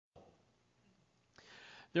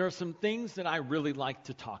There are some things that I really like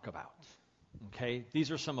to talk about. Okay,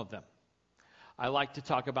 these are some of them. I like to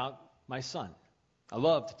talk about my son.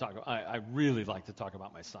 I really like to talk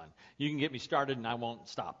about my son. You can get me started and I won't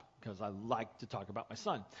stop because I like to talk about my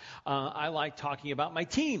son. I like talking about my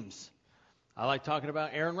teams. I like talking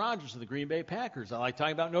about Aaron Rodgers of the Green Bay Packers. I like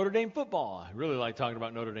talking about Notre Dame football. I really like talking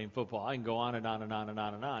about Notre Dame football. I can go on and on and on and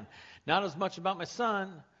on and on. Not as much about my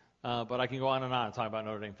son, but I can go on and talk about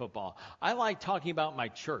Notre Dame football. I like talking about my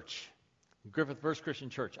church, Griffith First Christian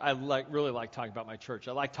Church. I really like talking about my church.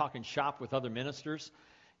 I like talking shop with other ministers.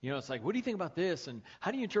 You know, it's like, what do you think about this? And how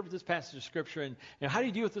do you interpret this passage of Scripture? And how do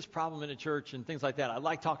you deal with this problem in a church and things like that? I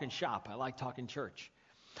like talking shop. I like talking church.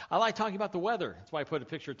 I like talking about the weather. That's why I put a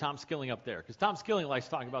picture of Tom Skilling up there, because Tom Skilling likes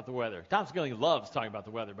talking about the weather. Tom Skilling loves talking about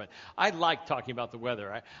the weather, but I like talking about the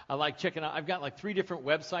weather. I like checking out. I've got like 3 different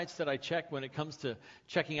websites that I check when it comes to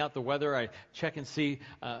checking out the weather. I check and see,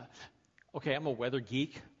 okay, I'm a weather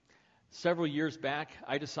geek. Several years back,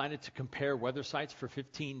 I decided to compare weather sites for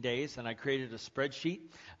 15 days, and I created a spreadsheet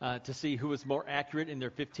to see who was more accurate in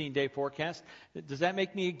their 15-day forecast. Does that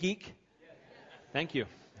make me a geek? Yes. Thank you.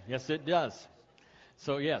 Yes, it does.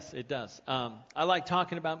 So, yes, it does. I like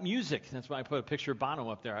talking about music. That's why I put a picture of Bono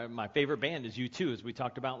up there. My favorite band is U2, as we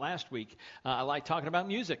talked about last week. I like talking about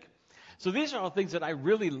music. So these are all things that I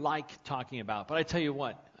really like talking about. But I tell you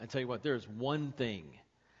what, there's one thing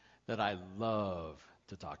that I love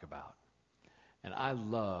to talk about. And I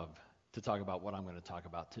love to talk about what I'm going to talk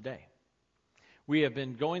about today. We have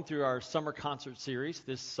been going through our summer concert series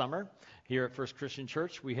this summer here at First Christian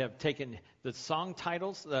Church. We have taken the song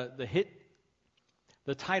titles,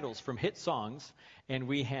 the titles from hit songs, and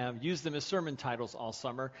we have used them as sermon titles all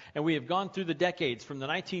summer. And we have gone through the decades from the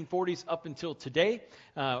 1940s up until today.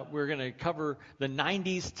 We're going to cover the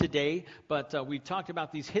 90s today, but we've talked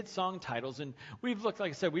about these hit song titles, and we've looked,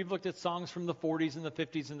 like I said, we've looked at songs from the 40s and the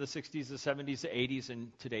 50s and the 60s, the 70s, the 80s,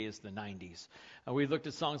 and today is the 90s. We've looked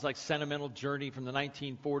at songs like Sentimental Journey from the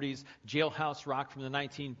 1940s, Jailhouse Rock from the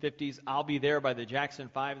 1950s, I'll Be There by the Jackson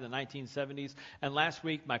 5 in the 1970s, and last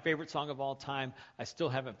week, my favorite song of all time, I Still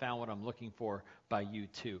Haven't Found What I'm Looking For, by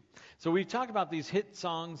U2. So we've talked about these hit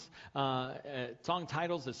songs, song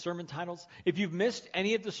titles as sermon titles. If you've missed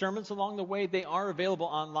any of the sermons along the way, they are available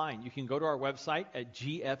online. You can go to our website at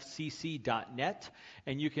gfcc.net,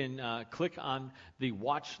 and you can click on the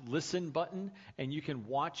Watch Listen button, and you can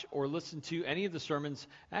watch or listen to any of the sermons.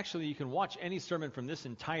 Actually, you can watch any sermon from this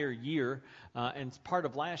entire year, and it's part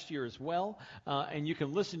of last year as well, and you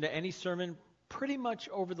can listen to any sermon pretty much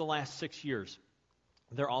over the last 6 years.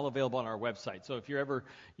 They're all available on our website. So if you're ever,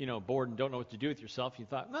 bored and don't know what to do with yourself, you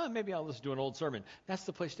thought, maybe I'll listen to an old sermon. That's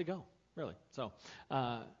the place to go, really. So,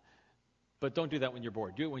 but don't do that when you're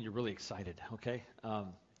bored. Do it when you're really excited, okay?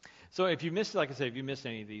 So if you missed, like I said, if you missed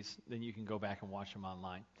any of these, then you can go back and watch them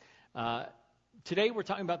online. Today we're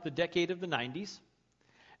talking about the decade of the 90s,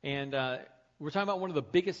 and we're talking about one of the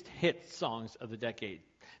biggest hit songs of the decade.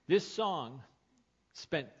 This song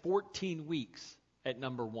spent 14 weeks at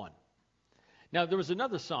number 1. Now, there was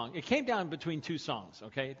another song. It came down between 2 songs,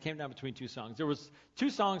 okay? It came down between 2 songs. There was 2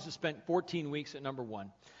 songs that spent 14 weeks at number 1.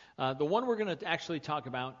 The one we're going to actually talk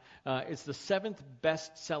about is the 7th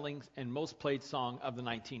best-selling and most played song of the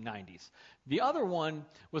 1990s. The other one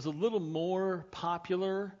was a little more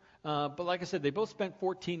popular, but like I said, they both spent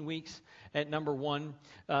 14 weeks at number 1,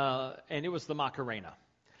 and it was the Macarena.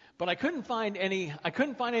 But I couldn't find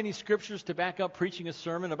any scriptures to back up preaching a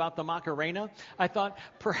sermon about the Macarena. I thought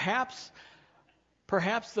perhaps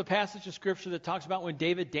the passage of Scripture that talks about when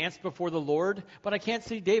David danced before the Lord, but I can't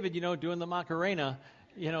see David, doing the Macarena,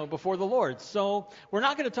 before the Lord. So we're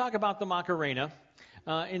not going to talk about the Macarena.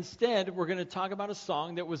 Instead, we're going to talk about a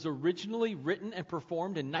song that was originally written and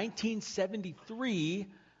performed in 1973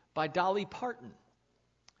 by Dolly Parton.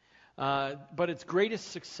 But its greatest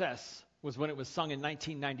success was when it was sung in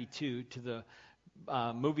 1992 to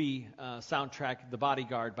the movie soundtrack, The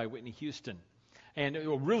Bodyguard by Whitney Houston. And a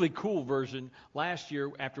really cool version last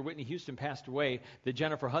year after Whitney Houston passed away that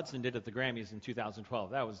Jennifer Hudson did at the Grammys in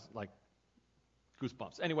 2012. That was like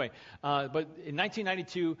goosebumps. Anyway, but in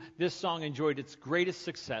 1992, this song enjoyed its greatest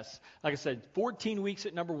success. Like I said, 14 weeks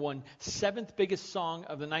at number 1, 7th biggest song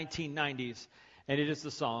of the 1990s, and it is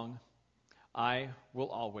the song, I Will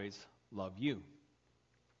Always Love You.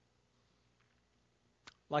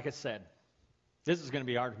 Like I said, this is going to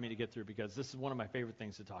be hard for me to get through because this is one of my favorite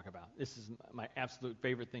things to talk about. This is my absolute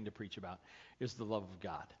favorite thing to preach about, is the love of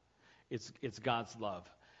God. It's God's love.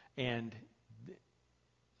 And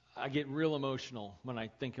I get real emotional when I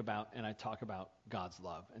think about and I talk about God's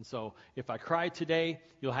love. And so if I cry today,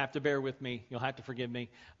 you'll have to bear with me. You'll have to forgive me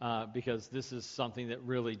because this is something that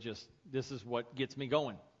really this is what gets me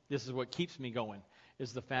going. This is what keeps me going,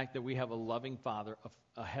 is the fact that we have a loving Father,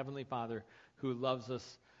 a heavenly Father who loves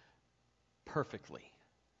us perfectly.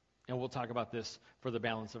 And we'll talk about this for the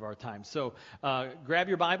balance of our time. So grab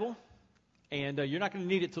your Bible, and you're not going to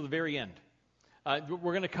need it till the very end.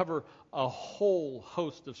 We're going to cover a whole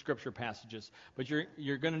host of Scripture passages, but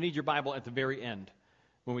you're going to need your Bible at the very end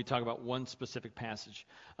when we talk about one specific passage.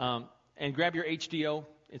 And grab your HDO.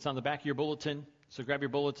 It's on the back of your bulletin. So grab your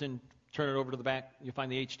bulletin, turn it over to the back. You'll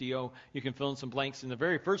find the HDO. You can fill in some blanks. And the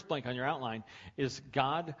very first blank on your outline is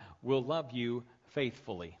God will love you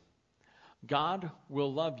faithfully. God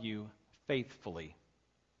will love you faithfully.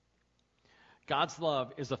 God's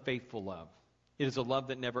love is a faithful love. It is a love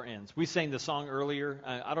that never ends. We sang the song earlier.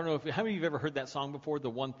 I don't know how many of you have ever heard that song before, the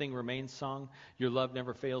One Thing Remains song? Your love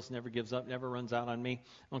never fails, never gives up, never runs out on me.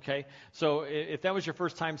 Okay? So if that was your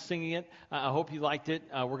first time singing it, I hope you liked it.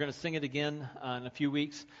 We're going to sing it again in a few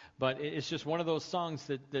weeks. But it's just one of those songs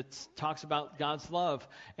that talks about God's love.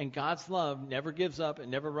 And God's love never gives up and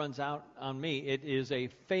never runs out on me. It is a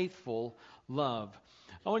faithful love.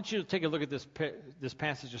 I want you to take a look at this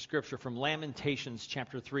passage of Scripture from Lamentations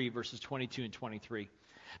chapter 3, verses 22 and 23.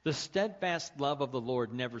 The steadfast love of the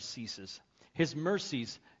Lord never ceases. His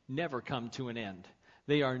mercies never come to an end.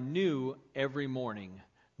 They are new every morning.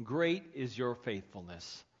 Great is your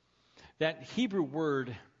faithfulness. That Hebrew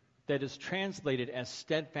word that is translated as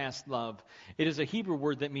steadfast love, it is a Hebrew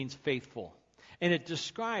word that means faithful. And it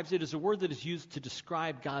is a word that is used to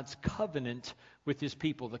describe God's covenant with his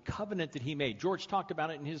people, the covenant that he made. George talked about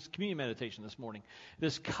it in his communion meditation this morning.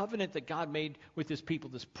 This covenant that God made with his people,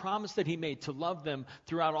 this promise that he made to love them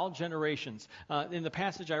throughout all generations. In the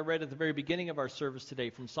passage I read at the very beginning of our service today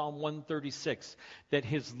from Psalm 136, that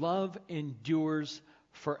his love endures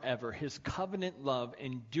forever. His covenant love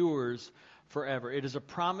endures forever. It is a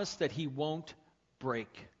promise that he won't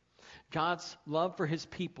break. God's love for his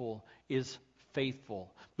people is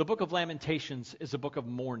faithful. The book of Lamentations is a book of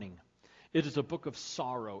mourning. It is a book of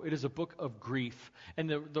sorrow. It is a book of grief. And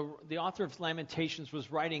the author of Lamentations was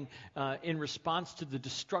writing in response to the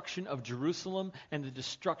destruction of Jerusalem and the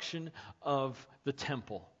destruction of the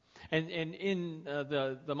temple. And in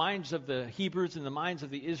the minds of the Hebrews and the minds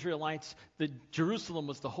of the Israelites, Jerusalem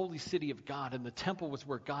was the holy city of God, and the temple was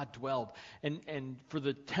where God dwelled. And for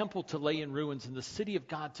the temple to lay in ruins and the city of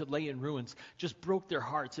God to lay in ruins just broke their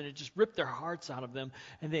hearts, and it just ripped their hearts out of them.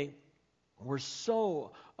 And they were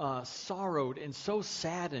so sorrowed and so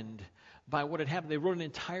saddened by what had happened. They wrote an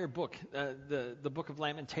entire book, the book of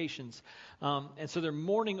Lamentations. And so they're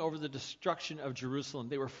mourning over the destruction of Jerusalem.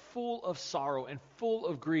 They were full of sorrow and full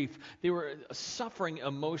of grief. They were suffering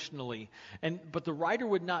emotionally. But the writer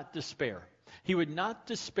would not despair. He would not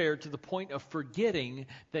despair to the point of forgetting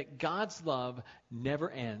that God's love never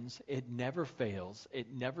ends. It never fails. It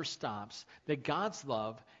never stops. That God's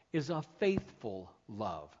love is a faithful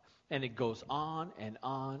love. And it goes on and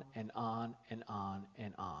on and on and on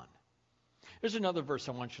and on. There's another verse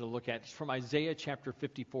I want you to look at. It's from Isaiah chapter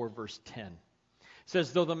 54, verse 10. It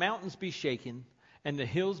says, though the mountains be shaken and the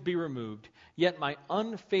hills be removed, yet my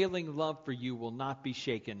unfailing love for you will not be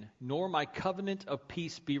shaken, nor my covenant of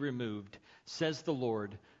peace be removed, says the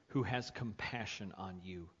Lord, who has compassion on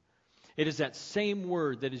you. It is that same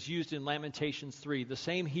word that is used in Lamentations 3, the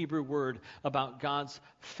same Hebrew word about God's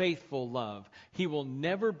faithful love. He will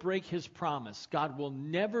never break his promise. God will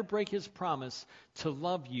never break his promise to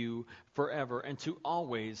love you forever and to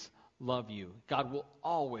always love you. God will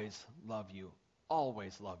always love you,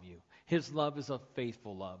 always love you. His love is a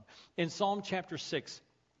faithful love. In Psalm chapter 6,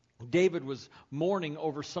 David was mourning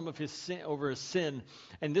over some of his sin,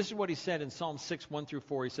 and this is what he said in Psalm 6, 1 through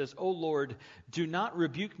 4. He says, O Lord, do not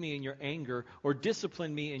rebuke me in your anger or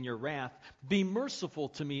discipline me in your wrath. Be merciful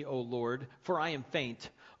to me, O Lord, for I am faint.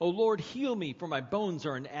 O Lord, heal me, for my bones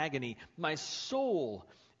are in agony. My soul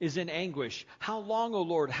is in anguish. How long, O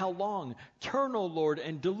Lord, how long? Turn, O Lord,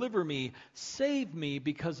 and deliver me. Save me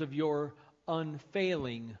because of your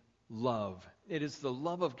unfailing love. It is the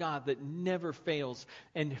love of God that never fails.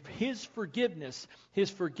 And his forgiveness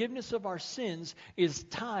of our sins is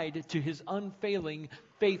tied to his unfailing,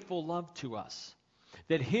 faithful love to us.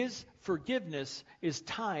 That his forgiveness is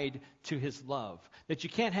tied to his love. That you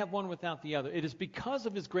can't have one without the other. It is because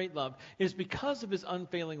of his great love, it is because of his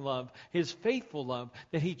unfailing love, his faithful love,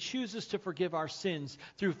 that he chooses to forgive our sins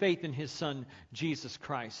through faith in his Son, Jesus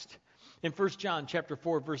Christ. In 1 John chapter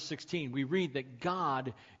 4, verse 16, we read that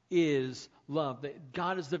God is love. That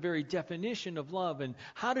God is the very definition of love. And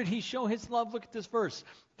how did he show his love? Look at this verse.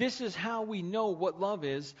 This is how we know what love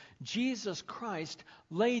is. Jesus Christ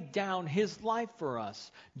laid down his life for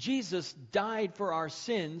us. Jesus died for our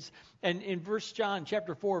sins. And in John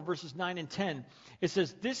chapter 4, verses 9 and 10, it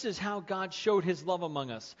says, this is how God showed his love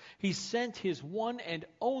among us. He sent his one and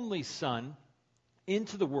only Son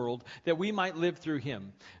into the world that we might live through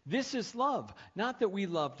him. This is love, not that we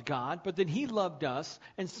loved God, but that he loved us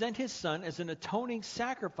and sent his Son as an atoning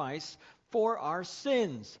sacrifice for our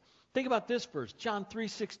sins. Think about this verse, John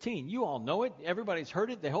 3:16. You all know it. Everybody's heard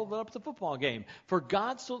it. They hold it up at the football game.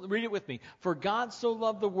 Read it with me. For God so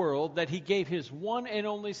loved the world that he gave his one and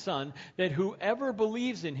only Son, that whoever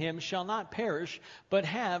believes in him shall not perish, but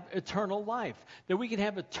have eternal life. That we can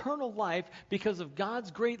have eternal life because of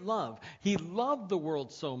God's great love. He loved the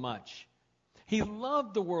world so much. He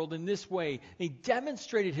loved the world in this way. He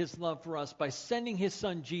demonstrated his love for us by sending his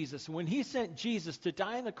Son Jesus. And when he sent Jesus to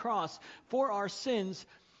die on the cross for our sins,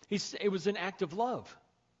 it was an act of love.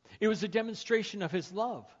 It was a demonstration of his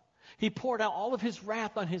love. He poured out all of his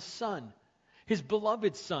wrath on his Son, his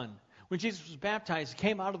beloved Son. When Jesus was baptized, he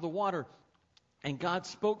came out of the water, and God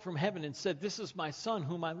spoke from heaven and said, this is my Son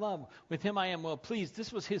whom I love. With him I am well pleased.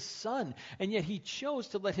 This was his Son, and yet he chose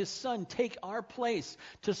to let his Son take our place,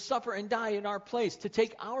 to suffer and die in our place, to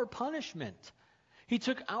take our punishment. He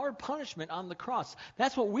took our punishment on the cross.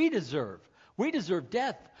 That's what we deserve. We deserve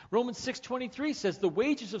death. Romans 6:23 says the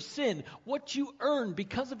wages of sin, what you earn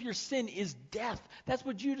because of your sin, is death. That's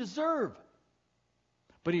what you deserve.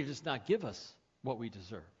 But he does not give us what we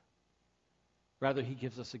deserve. Rather, he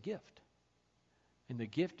gives us a gift. And the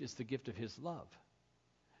gift is the gift of his love.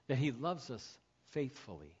 That he loves us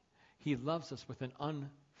faithfully. He loves us with an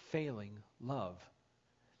unfailing love.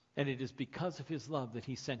 And it is because of his love that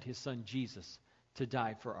he sent his Son Jesus to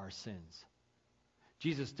die for our sins.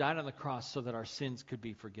 Jesus died on the cross so that our sins could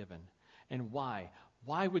be forgiven. And why?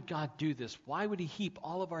 Why would God do this? Why would he heap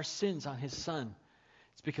all of our sins on his Son?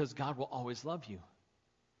 It's because God will always love you.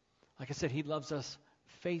 Like I said, he loves us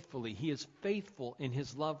faithfully. He is faithful in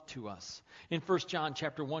his love to us. In 1 John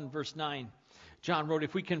chapter 1, verse 9, John wrote,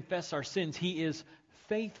 if we confess our sins, he is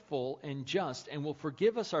faithful and just and will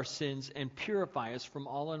forgive us our sins and purify us from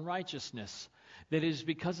all unrighteousness. That it is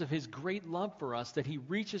because of his great love for us that he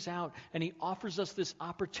reaches out and he offers us this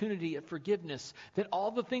opportunity of forgiveness. That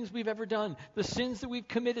all the things we've ever done, the sins that we've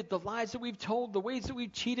committed, the lies that we've told, the ways that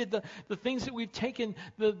we've cheated, the things that we've taken,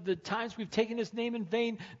 the times we've taken his name in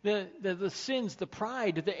vain, the sins, the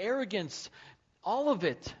pride, the arrogance, all of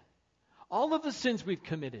it, all of the sins we've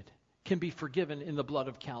committed can be forgiven in the blood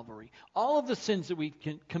of Calvary. All of the sins that we've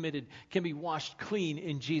committed can be washed clean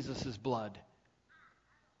in Jesus' blood.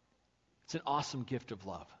 It's an awesome gift of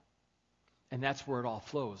love. And that's where it all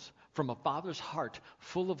flows. From a father's heart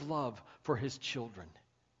full of love for his children.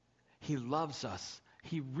 He loves us.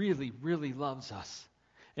 He really, really loves us.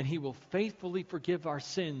 And he will faithfully forgive our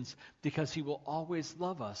sins because he will always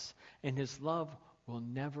love us. And his love will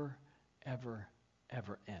never, ever,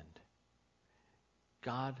 ever end.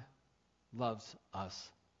 God loves us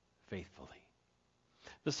faithfully.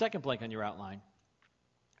 The second blank on your outline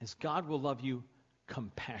is God will love you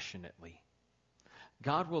compassionately.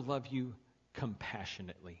 God will love you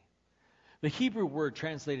compassionately. The Hebrew word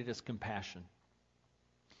translated as compassion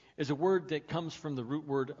is a word that comes from the root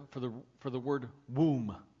word for the word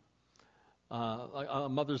womb, a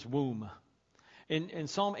mother's womb. In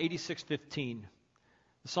Psalm 86:15,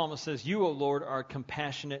 the psalmist says, "You, O Lord, are a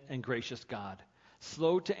compassionate and gracious God,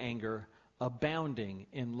 slow to anger, abounding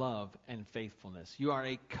in love and faithfulness." You are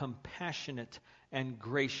a compassionate and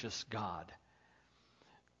gracious God.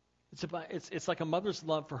 It's like a mother's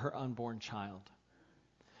love for her unborn child.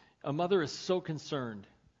 A mother is so concerned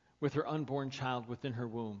with her unborn child within her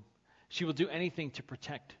womb. She will do anything to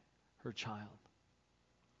protect her child.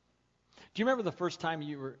 Do you remember the first time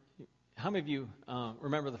how many of you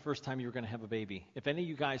remember the first time you were going to have a baby? If any of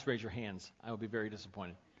you guys raise your hands, I will be very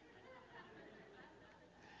disappointed.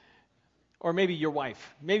 Or maybe your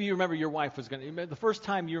wife. Maybe you remember your wife was going to, the first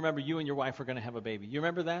time you remember you and your wife were going to have a baby. You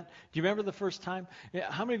remember that? Do you remember the first time?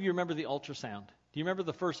 How many of you remember the ultrasound? Do you remember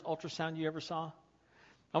the first ultrasound you ever saw?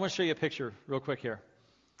 I want to show you a picture real quick here.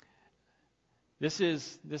 This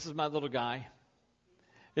is my little guy.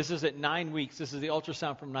 This is at 9 weeks. This is the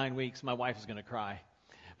ultrasound from 9 weeks. My wife is going to cry.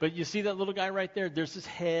 But you see that little guy right there? There's his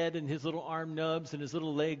head and his little arm nubs and his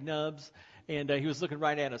little leg nubs. And he was looking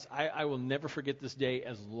right at us. I will never forget this day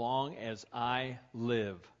as long as I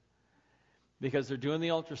live. Because they're doing the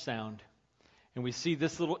ultrasound. And we see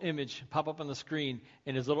this little image pop up on the screen.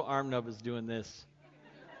 And his little arm nub is doing this.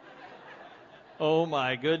 Oh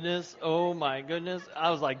my goodness. Oh my goodness. I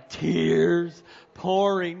was like tears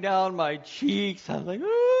pouring down my cheeks. I was like,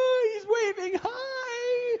 oh, he's waving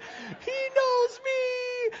hi. He knows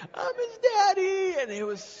me. I'm his daddy. And it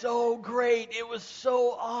was so great. It was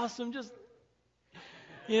so awesome. Just,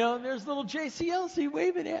 there's little JCLC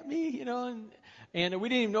waving at me, and we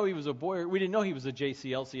didn't even know he was a boy. We didn't know he was a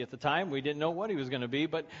JCLC at the time. We didn't know what he was going to be,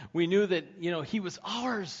 but we knew that, he was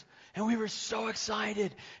ours. And we were so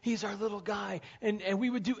excited. He's our little guy. And we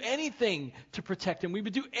would do anything to protect him. We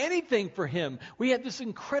would do anything for him. We had this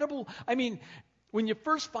incredible, when you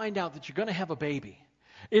first find out that you're going to have a baby,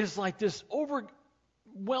 it is like this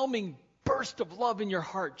overwhelming burst of love in your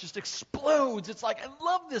heart just explodes. It's like, I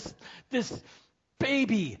love this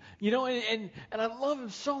baby, and I love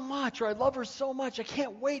him so much, or I love her so much. I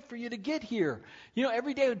can't wait for you to get here.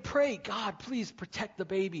 Every day I would pray, God, please protect the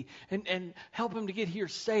baby and help him to get here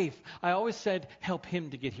safe. I always said, help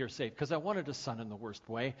him to get here safe, because I wanted a son in the worst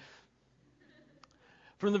way.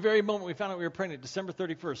 From the very moment we found out we were pregnant, December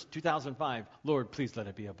 31st, 2005, Lord, please let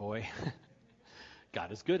it be a boy.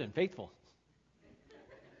 God is good and faithful.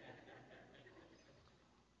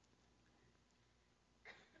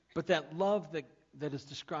 But that love that is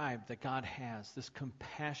described that God has, this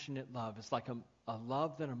compassionate love, it's like a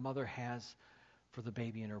love that a mother has for the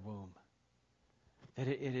baby in her womb. That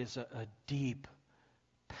it is a deep,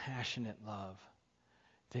 passionate love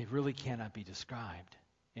that really cannot be described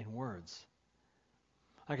in words.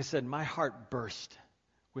 Like I said, my heart burst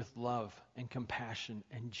with love and compassion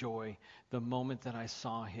and joy the moment that I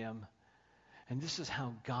saw him. And this is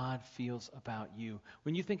how God feels about you.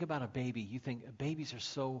 When you think about a baby, you think babies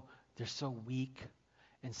are they're so weak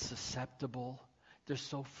and susceptible. They're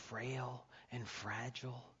so frail and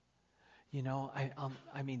fragile.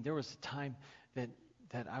 There was a time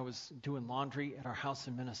that I was doing laundry at our house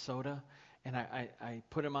in Minnesota, and I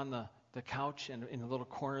put him on the couch, and in a little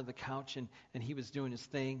corner of the couch, and he was doing his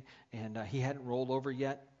thing, and he hadn't rolled over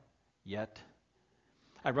yet.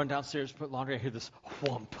 I run downstairs, put laundry, I hear this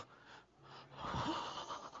whump.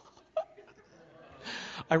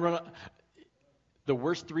 I run the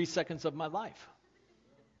worst 3 seconds of my life.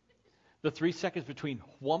 The 3 seconds between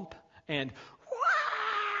whump and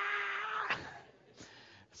wah!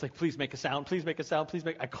 It's like, please make a sound, please make a sound, please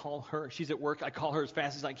make. I call her. She's at work. I call her as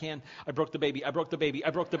fast as I can. I broke the baby. I broke the baby.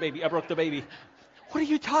 I broke the baby. I broke the baby. What are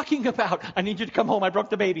you talking about? I need you to come home. I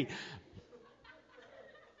broke the baby.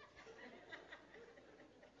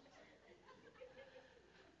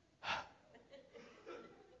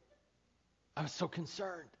 I was so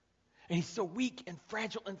concerned. And he's so weak and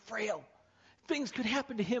fragile and frail. Things could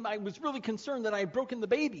happen to him. I was really concerned that I had broken the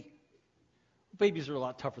baby. Babies are a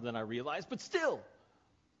lot tougher than I realized, but still.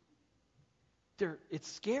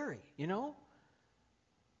 It's scary,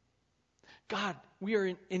 God, we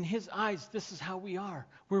are in his eyes, this is how we are.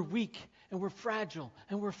 We're weak, and we're fragile,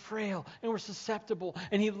 and we're frail, and we're susceptible.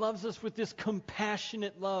 And he loves us with this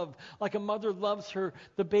compassionate love. Like a mother loves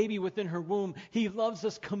the baby within her womb. He loves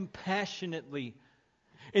us compassionately.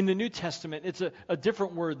 In the New Testament, it's a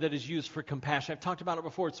different word that is used for compassion. I've talked about it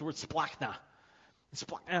before. It's the word splachna.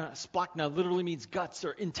 Splachna literally means guts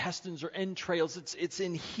or intestines or entrails. It's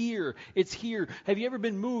in here. It's here. Have you ever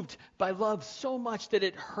been moved by love so much that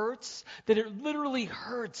it hurts? That it literally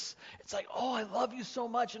hurts. It's like, oh, I love you so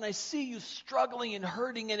much, and I see you struggling and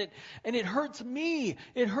hurting, and it hurts me.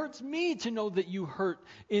 It hurts me to know that you hurt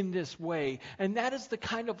in this way. And that is the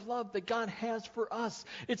kind of love that God has for us.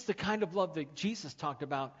 It's the kind of love that Jesus talked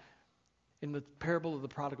about in the parable of the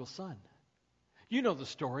prodigal son. You know the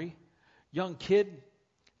story. Young kid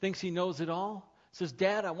thinks he knows it all. Says,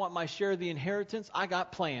 Dad, I want my share of the inheritance. I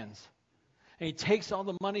got plans. And he takes all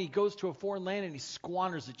the money. He goes to a foreign land and he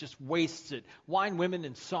squanders it, just wastes it. Wine, women,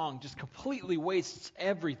 and song, just completely wastes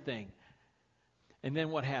everything. And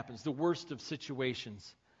then what happens? The worst of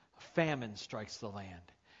situations. Famine strikes the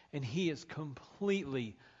land. And he is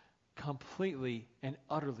completely and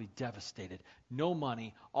utterly devastated. No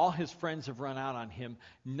money. All his friends have run out on him.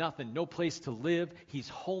 Nothing. No place to live. He's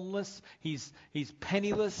homeless. He's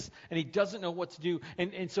penniless. And he doesn't know what to do.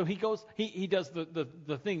 And so he goes, he does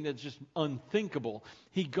the thing that's just unthinkable.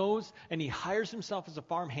 He goes and he hires himself as a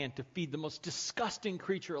farmhand to feed the most disgusting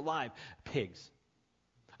creature alive, pigs.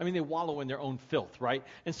 They wallow in their own filth, right?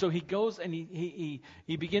 And so he goes and he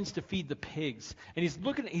begins to feed the pigs. And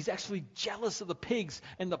he's actually jealous of the pigs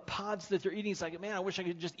and the pods that they're eating. He's like, man, I wish I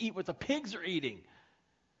could just eat what the pigs are eating.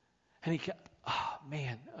 And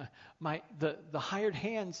the hired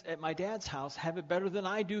hands at my dad's house have it better than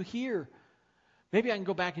I do here. Maybe I can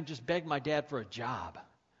go back and just beg my dad for a job.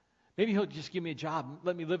 Maybe he'll just give me a job,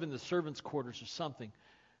 let me live in the servants' quarters or something.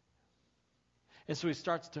 And so he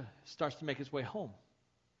starts to make his way home.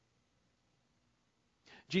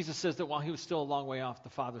 Jesus says that while he was still a long way off, the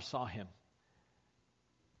Father saw him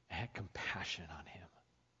and had compassion on him.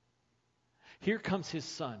 Here comes his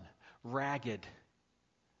son, ragged,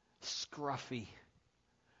 scruffy,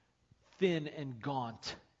 thin and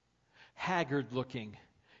gaunt, haggard looking.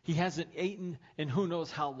 He hasn't eaten in who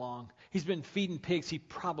knows how long. He's been feeding pigs. He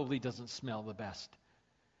probably doesn't smell the best.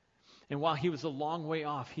 And while he was a long way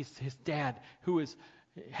off, his dad, who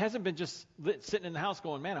hasn't been just sitting in the house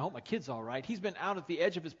going, man, I hope my kid's all right. He's been out at the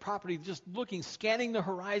edge of his property just looking, scanning the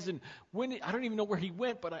horizon. I don't even know where he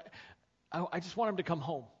went, but I just want him to come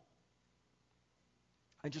home.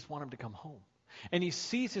 I just want him to come home. And he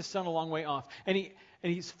sees his son a long way off. And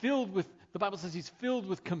he's filled with, the Bible says he's filled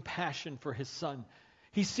with compassion for his son.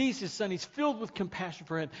 He sees his son. He's filled with compassion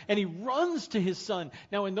for him. And he runs to his son.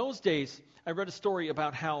 Now, in those days, I read a story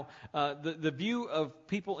about how the view of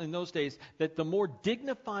people in those days, that the more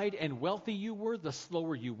dignified and wealthy you were, the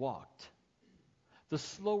slower you walked. The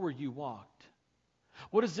slower you walked.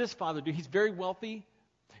 What does this father do? He's very wealthy.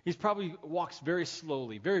 He probably walks very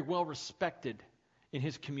slowly, very well respected in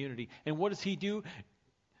his community. And what does he do?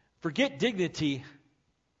 Forget dignity.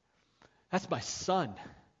 That's my son.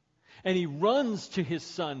 And he runs to his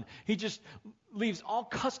son. He just leaves all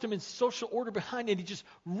custom and social order behind, and he just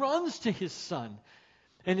runs to his son.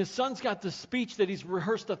 And his son's got the speech that he's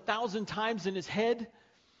rehearsed 1,000 times in his head.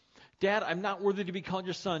 Dad, I'm not worthy to be called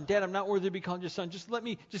your son. Dad, I'm not worthy to be called your son. Just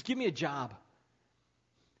give me a job.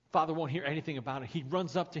 Father won't hear anything about it. He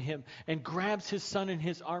runs up to him and grabs his son in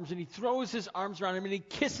his arms, and he throws his arms around him, and he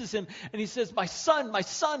kisses him, and he says, my son, my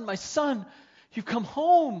son, my son, you've come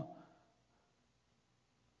home.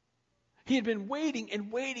 He had been waiting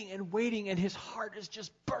and waiting and waiting, and his heart is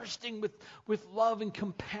just bursting with love and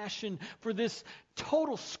compassion for this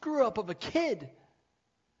total screw-up of a kid.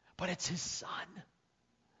 But it's his son.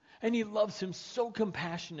 And he loves him so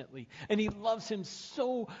compassionately. And he loves him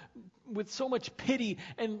with so much pity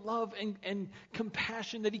and love and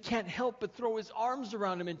compassion that he can't help but throw his arms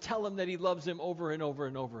around him and tell him that he loves him over and over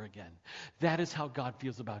and over again. That is how God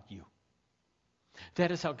feels about you.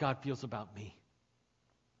 That is how God feels about me.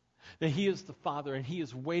 That he is the Father, and he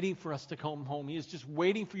is waiting for us to come home. He is just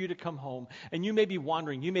waiting for you to come home. And you may be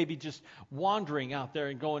wandering. You may be just wandering out there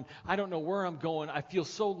and going, I don't know where I'm going. I feel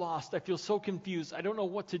so lost. I feel so confused. I don't know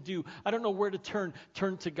what to do. I don't know where to turn.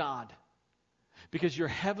 Turn to God. Because your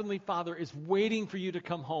heavenly Father is waiting for you to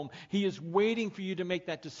come home. He is waiting for you to make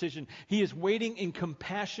that decision. He is waiting in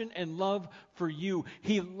compassion and love for you.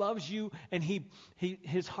 He loves you, and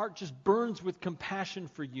his heart just burns with compassion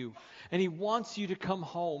for you. And he wants you to come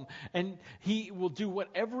home. And he will do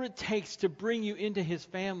whatever it takes to bring you into his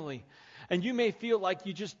family. And you may feel like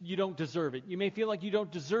you don't deserve it. You may feel like you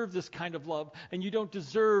don't deserve this kind of love, and you don't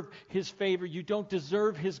deserve his favor. You don't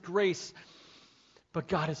deserve his grace. But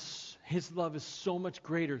his love is so much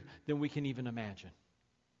greater than we can even imagine.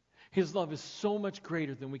 His love is so much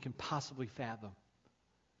greater than we can possibly fathom.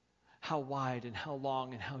 How wide and how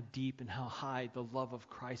long and how deep and how high the love of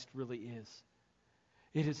Christ really is.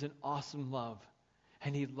 It is an awesome love.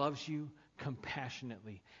 And he loves you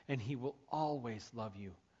compassionately. And he will always love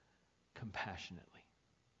you compassionately.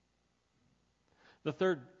 The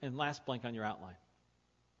third and last blank on your outline.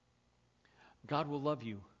 God will love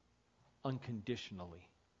you unconditionally.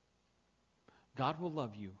 God will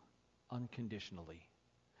love you unconditionally.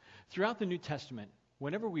 Throughout the New Testament,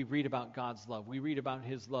 whenever we read about God's love, we read about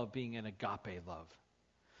his love being an agape love.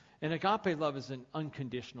 An agape love is an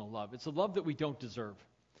unconditional love. It's a love that we don't deserve.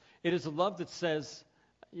 It is a love that says,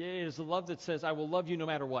 I will love you no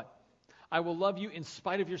matter what. I will love you in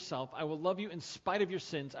spite of yourself. I will love you in spite of your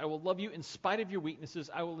sins. I will love you in spite of your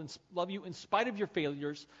weaknesses. I will love you in spite of your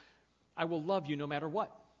failures. I will love you no matter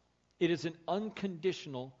what. It is an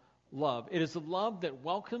unconditional love. It is a love that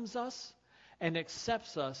welcomes us and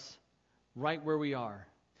accepts us right where we are.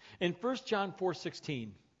 In 1 John 4:16,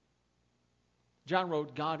 John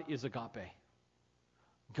wrote, God is agape.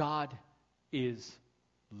 God is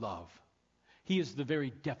love. He is the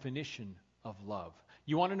very definition of love.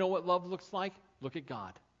 You want to know what love looks like? Look at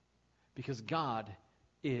God. Because God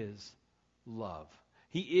is love.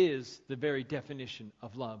 He is the very definition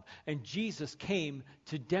of love. And Jesus came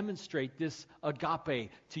to demonstrate this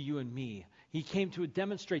agape to you and me. He came to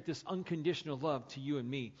demonstrate this unconditional love to you and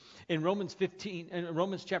me. In Romans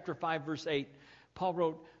chapter 5, verse 8, Paul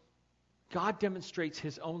wrote, God demonstrates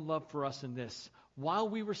his own love for us in this. While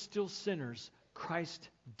we were still sinners, Christ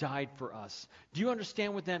died for us. Do you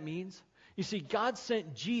understand what that means? You see, God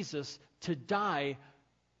sent Jesus to die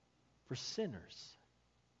for sinners.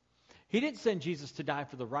 He didn't send Jesus to die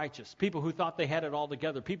for the righteous, people who thought they had it all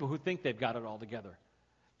together, people who think they've got it all together.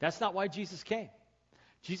 That's not why Jesus came.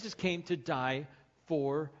 Jesus came to die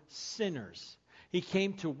for sinners. He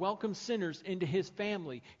came to welcome sinners into his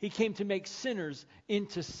family. He came to make sinners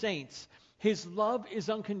into saints. His love is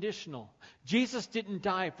unconditional. Jesus didn't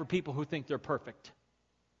die for people who think they're perfect.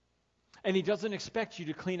 And he doesn't expect you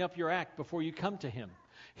to clean up your act before you come to him.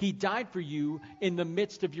 He died for you in the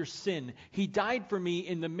midst of your sin. He died for me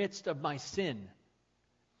in the midst of my sin.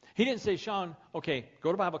 He didn't say, Sean, okay,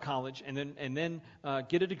 go to Bible college and then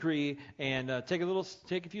get a degree and take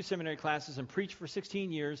a few seminary classes and preach for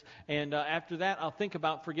 16 years. And after that, I'll think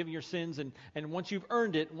about forgiving your sins. And once you've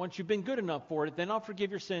earned it, once you've been good enough for it, then I'll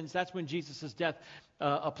forgive your sins. That's when Jesus' death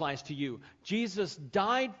applies to you. Jesus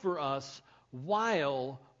died for us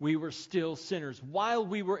while we were still sinners, while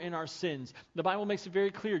we were in our sins. The Bible makes it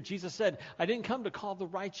very clear. Jesus said, I didn't come to call the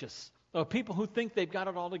righteous. People who think they've got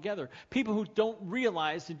it all together. People who don't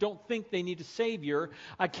realize and don't think they need a Savior.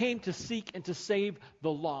 I came to seek and to save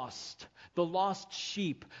the lost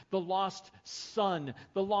sheep, the lost son,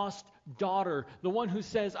 the lost daughter, the one who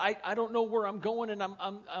says, I don't know where I'm going and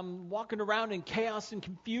I'm walking around in chaos and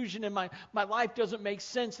confusion and my life doesn't make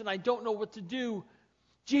sense and I don't know what to do.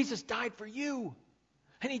 Jesus died for you,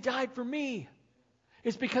 and he died for me.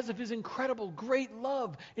 It's because of his incredible, great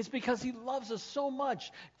love. It's because he loves us so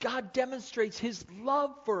much. God demonstrates his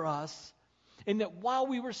love for us in that while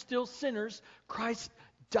we were still sinners, Christ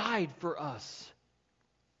died for us.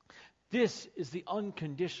 This is the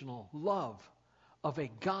unconditional love of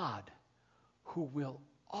a God who will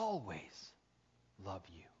always love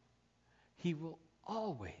you. He will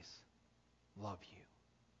always love you.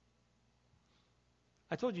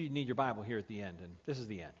 I told you need your Bible here at the end, and this is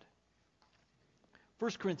the end.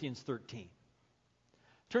 1 Corinthians 13.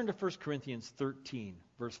 Turn to 1 Corinthians 13,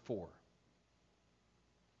 verse 4.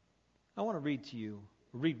 I want to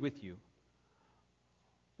read with you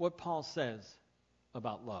what Paul says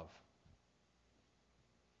about love.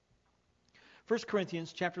 1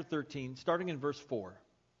 Corinthians chapter 13, starting in verse 4.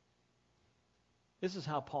 This is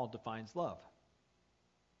how Paul defines love.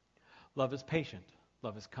 Love is patient.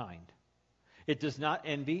 Love is kind. It does not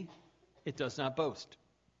envy. It does not boast.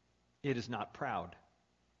 It is not proud.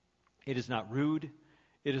 It is not rude.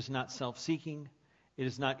 It is not self-seeking. It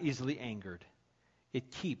is not easily angered.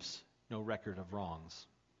 It keeps no record of wrongs.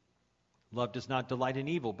 Love does not delight in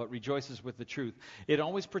evil, but rejoices with the truth. It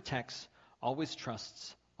always protects, always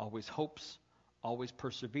trusts, always hopes, always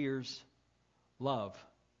perseveres. Love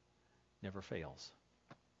never fails.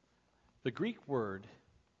 The Greek word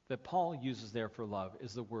that Paul uses there for love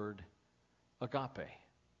is the word agape.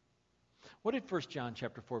 What did 1 John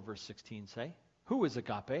chapter 4, verse 16 say? Who is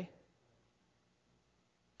agape?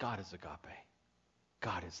 God is agape.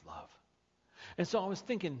 God is love. And so I was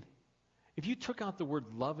thinking, if you took out the word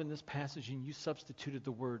love in this passage and you substituted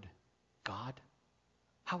the word God,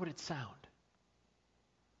 how would it sound?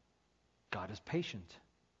 God is patient.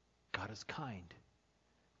 God is kind.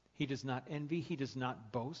 He does not envy. He does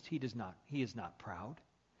not boast. He is not proud.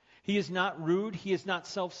 He is not rude. He is not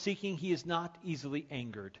self-seeking. He is not easily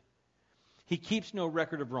angered. He keeps no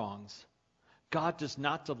record of wrongs. God does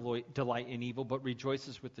not delight in evil, but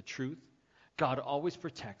rejoices with the truth. God always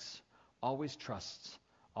protects, always trusts,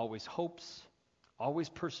 always hopes, always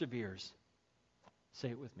perseveres.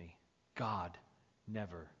 Say it with me. God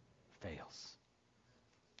never fails.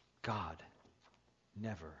 God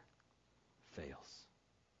never fails.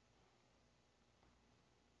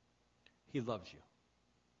 He loves you.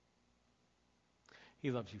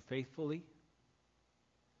 He loves you faithfully.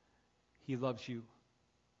 He loves you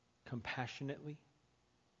compassionately.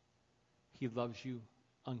 He loves you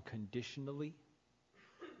unconditionally.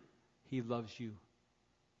 He loves you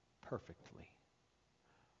perfectly.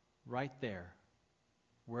 Right there,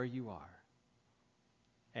 where you are,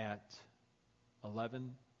 at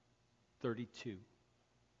 11:32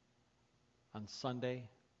 on Sunday,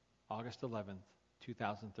 August 11th,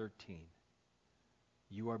 2013,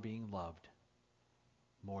 you are being loved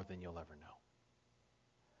more than you'll ever know.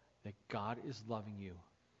 That God is loving you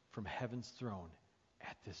from heaven's throne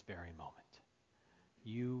at this very moment.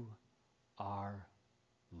 You are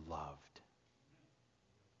loved.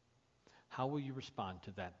 How will you respond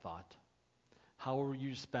to that thought? How will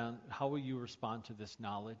you respond to this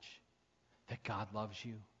knowledge that God loves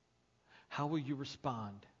you? How will you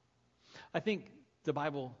respond? I think the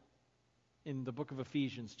Bible in the book of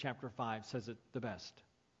Ephesians chapter 5 says it the best.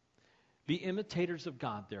 Be imitators of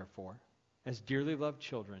God, therefore, as dearly loved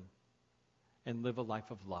children, and live a life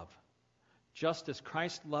of love, just as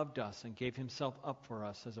Christ loved us and gave himself up for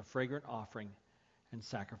us as a fragrant offering and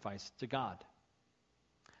sacrifice to God.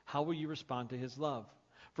 How will you respond to his love?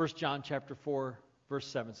 1 John chapter 4, verse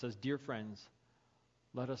 7 says, "Dear friends,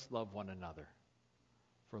 let us love one another,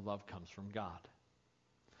 for love comes from God."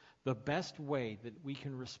 The best way that we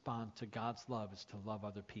can respond to God's love is to love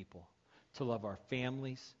other people, to love our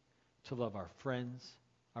families, to love our friends,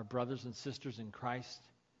 our brothers and sisters in Christ,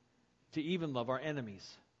 to even love our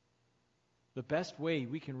enemies. The best way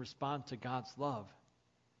we can respond to God's love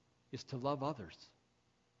is to love others.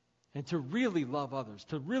 And to really love others,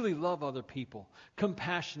 to really love other people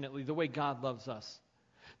compassionately the way God loves us.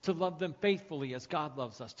 To love them faithfully as God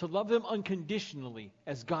loves us. To love them unconditionally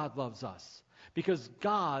as God loves us. Because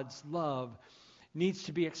God's love needs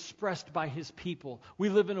to be expressed by his people. We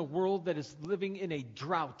live in a world that is living in a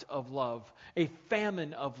drought of love, a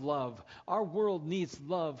famine of love. Our world needs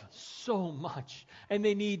love so much, and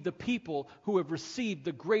they need the people who have received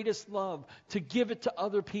the greatest love to give it to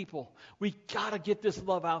other people. We got to get this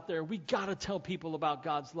love out there. We got to tell people about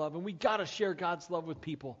God's love, and we got to share God's love with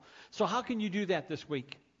people. So how can you do that this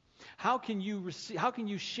week? How can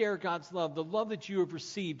you share God's love, the love that you have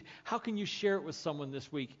received? How can you share it with someone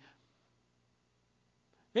this week?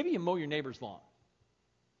 Maybe you mow your neighbor's lawn.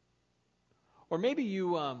 Or maybe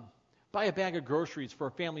you buy a bag of groceries for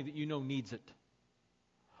a family that you know needs it.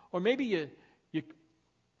 Or maybe you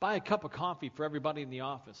buy a cup of coffee for everybody in the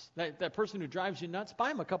office. That person who drives you nuts, buy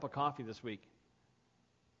them a cup of coffee this week.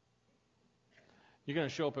 You're going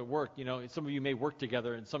to show up at work. You know, some of you may work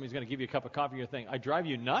together, and somebody's going to give you a cup of coffee. You're thinking, I drive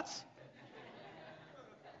you nuts?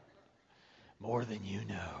 More than you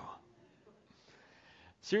know.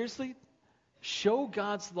 Seriously? Show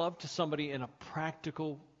God's love to somebody in a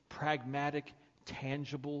practical, pragmatic,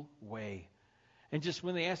 tangible way. And just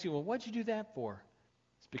when they ask you, well, what'd you do that for?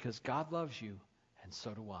 It's because God loves you, and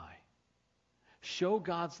so do I. Show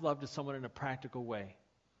God's love to someone in a practical way.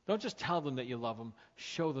 Don't just tell them that you love them.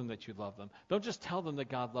 Show them that you love them. Don't just tell them that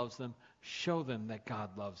God loves them. Show them that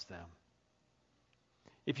God loves them.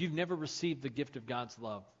 If you've never received the gift of God's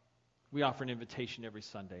love, we offer an invitation every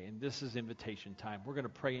Sunday, and this is invitation time. We're going to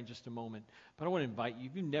pray in just a moment, but I want to invite you,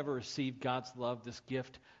 if you've never received God's love, this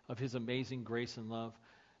gift of his amazing grace and love,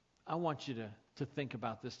 I want you to think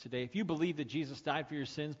about this today. If you believe that Jesus died for your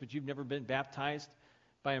sins, but you've never been baptized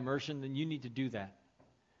by immersion, then you need to do that.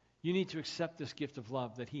 You need to accept this gift of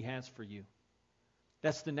love that he has for you.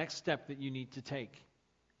 That's the next step that you need to take.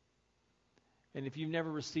 And if you've never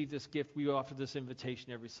received this gift, we offer this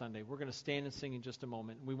invitation every Sunday. We're going to stand and sing in just a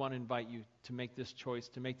moment. We want to invite you to make this choice,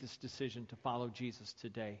 to make this decision to follow Jesus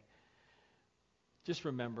today. Just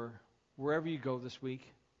remember, wherever you go this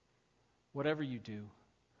week, whatever you do,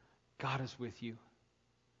 God is with you.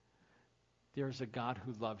 There is a God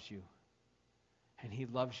who loves you, and he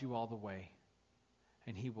loves you all the way.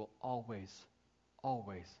 And he will always,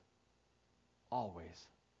 always, always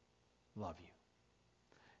love you.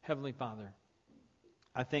 Heavenly Father,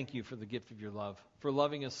 I thank you for the gift of your love, for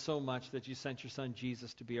loving us so much that you sent your Son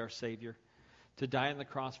Jesus to be our Savior, to die on the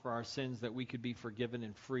cross for our sins that we could be forgiven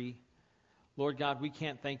and free. Lord God, we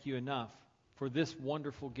can't thank you enough for this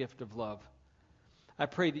wonderful gift of love. I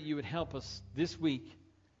pray that you would help us this week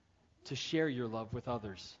to share your love with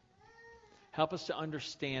others. Help us to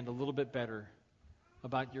understand a little bit better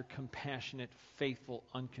about your compassionate, faithful,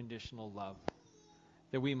 unconditional love,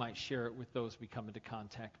 that we might share it with those we come into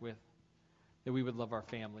contact with, that we would love our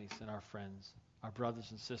families and our friends, our brothers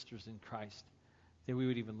and sisters in Christ, that we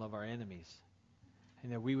would even love our enemies,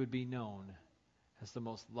 and that we would be known as the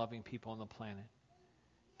most loving people on the planet,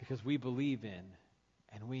 because we believe in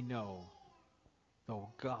and we know the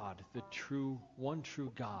God, the one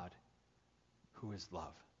true God, who is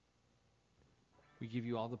love. We give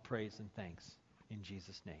you all the praise and thanks in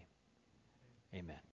Jesus' name. Amen.